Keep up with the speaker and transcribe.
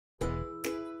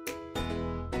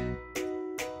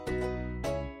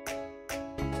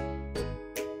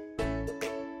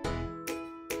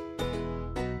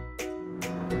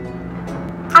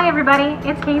Hi everybody,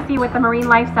 it's Casey with the Marine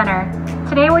Life Center.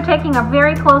 Today we're taking a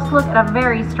very close look at a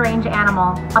very strange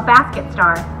animal, a basket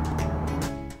star.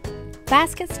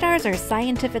 Basket stars are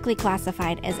scientifically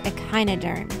classified as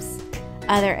echinoderms.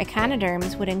 Other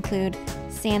echinoderms would include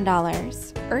sand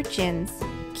dollars, urchins,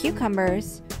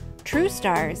 cucumbers, true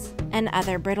stars, and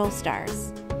other brittle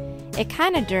stars.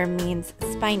 Echinoderm means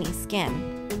spiny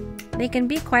skin. They can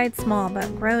be quite small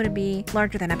but grow to be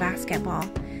larger than a basketball.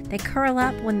 They curl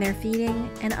up when they're feeding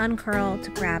and uncurl to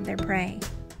grab their prey.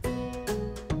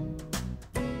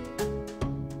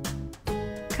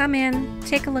 Come in,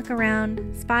 take a look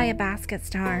around, spy a basket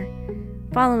star,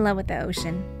 fall in love with the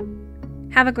ocean.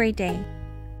 Have a great day.